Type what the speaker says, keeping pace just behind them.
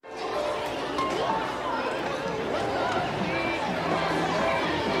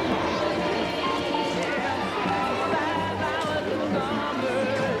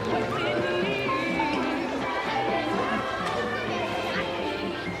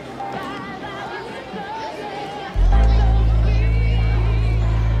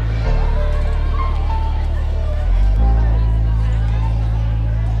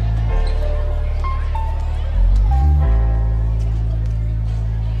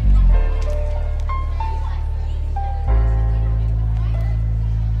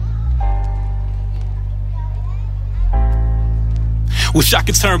Wish I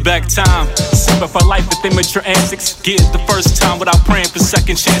could turn back time. Simplify life with immature antics. Get it the first time without praying for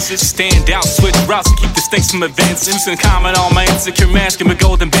second chances. Stand out, switch routes and keep the stakes from advancing. Losing comment on my insecure mask and my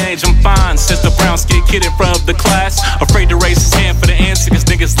golden bandage. I'm fine, says the brown skinned kid in front of the class. Afraid to raise his hand for the answer, cause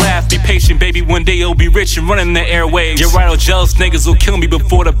niggas laugh. Be patient, baby, one day you'll be rich and running the airwaves. You're right, jealous niggas will kill me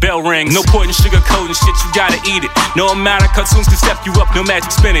before the bell rings. No point in sugarcoating shit, you gotta eat it. No amount of cartoons can step you up, no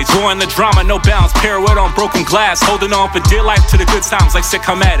magic spinach. Going the drama, no balance, pirouette on broken glass. Holding on for dear life to the good times like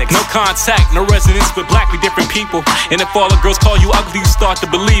sitcom addicts. No contact, no resonance with black, we different people. And if all the girls call you ugly, you start to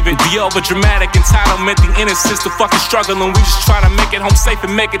believe it. The over dramatic entitlement, the innocence, the fucking struggle. And we just try to make it home safe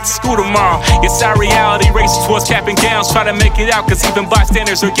and make it to school tomorrow. It's our reality, racing towards cap and gowns. Try to make it out, cause even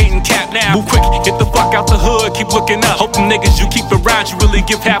bystanders are getting capped now. Move quick, get the fuck out the hood, keep looking up. Hope the niggas you keep around, you really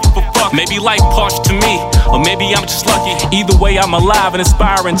give half of a fuck. Maybe life partial to me, or maybe I'm just lucky. Either way, I'm alive and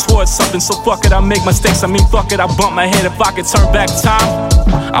aspiring towards something. So fuck it, I make mistakes, I mean fuck it, I bump my head. If I could turn back time,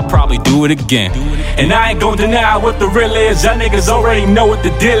 I'll probably do it again. And I ain't gon' deny what the real is. Y'all niggas already know what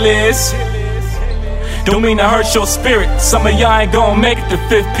the deal is. Don't mean to hurt your spirit. Some of y'all ain't gon' make it to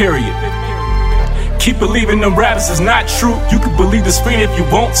fifth period. Keep believing them rappers is not true. You can believe the screen if you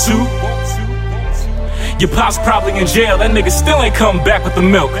want to. Your pop's probably in jail, that nigga still ain't come back with the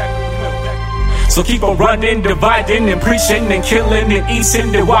milk. So keep on running, dividing, and preaching, and killing, and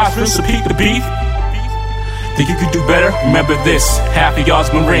eating, and watch rinse, repeat the beef. Think you could do better? Remember this, half of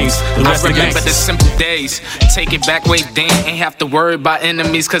y'all's Marines, the rest I remember the the simple days, take it back way then. Ain't have to worry about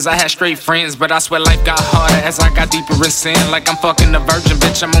enemies, cause I had straight friends. But I swear life got harder as I got deeper in sin. Like I'm fucking a virgin,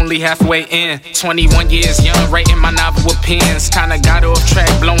 bitch, I'm only halfway in. 21 years young, writing my novel with pens. Kinda got off track,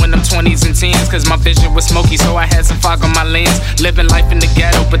 blowing them 20s and 10s. Cause my vision was smoky, so I had some fog on my lens. Living life in the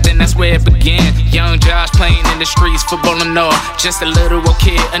ghetto, but then that's where it began. Young Josh playing in the streets, football and all. Just a little old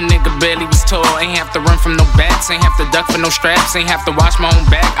kid, a nigga barely was tall. Ain't have to run from no bats, ain't have to duck for no straps, ain't have to watch my own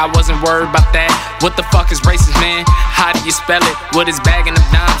back. I wasn't worried about that. What the fuck is racist, man? How do you spell it? What is bagging of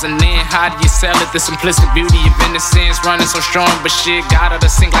dimes, and then how do you sell it? The simplistic beauty of innocence, running so strong, but shit got her to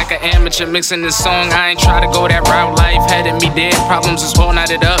sink like an amateur mixing this song. I ain't try to go that route, life headed me dead. Problems is all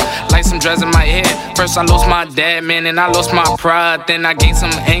knotted up, like some dreads in my head. First I lost my dad, man, and I lost my pride. Then I gained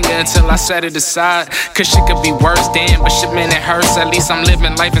some anger until I set it aside. Cause shit could be worse, damn, but shit, man, it hurts. At least I'm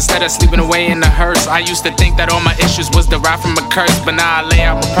living life instead of sleeping away in the hearse. I used to think that all my issues was derived from a curse, but now I lay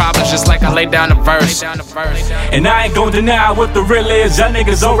out my problems just like I lay down a verse. And I ain't gon' deny what the real is. Y'all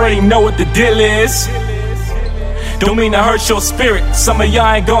niggas already know what the deal is. Don't mean to hurt your spirit. Some of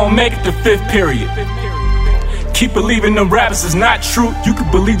y'all ain't gon' make it to fifth period. Keep believing them rappers is not true. You can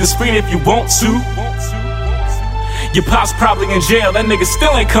believe the screen if you want to. Your pop's probably in jail, that nigga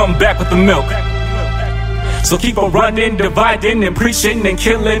still ain't come back with the milk. So keep on running, dividing, and preaching, and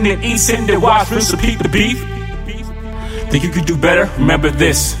killing, and eating, and watch rinse, repeat the beef. Think you could do better? Remember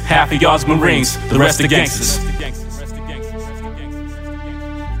this, half of y'all's Marines, the rest the gangsters.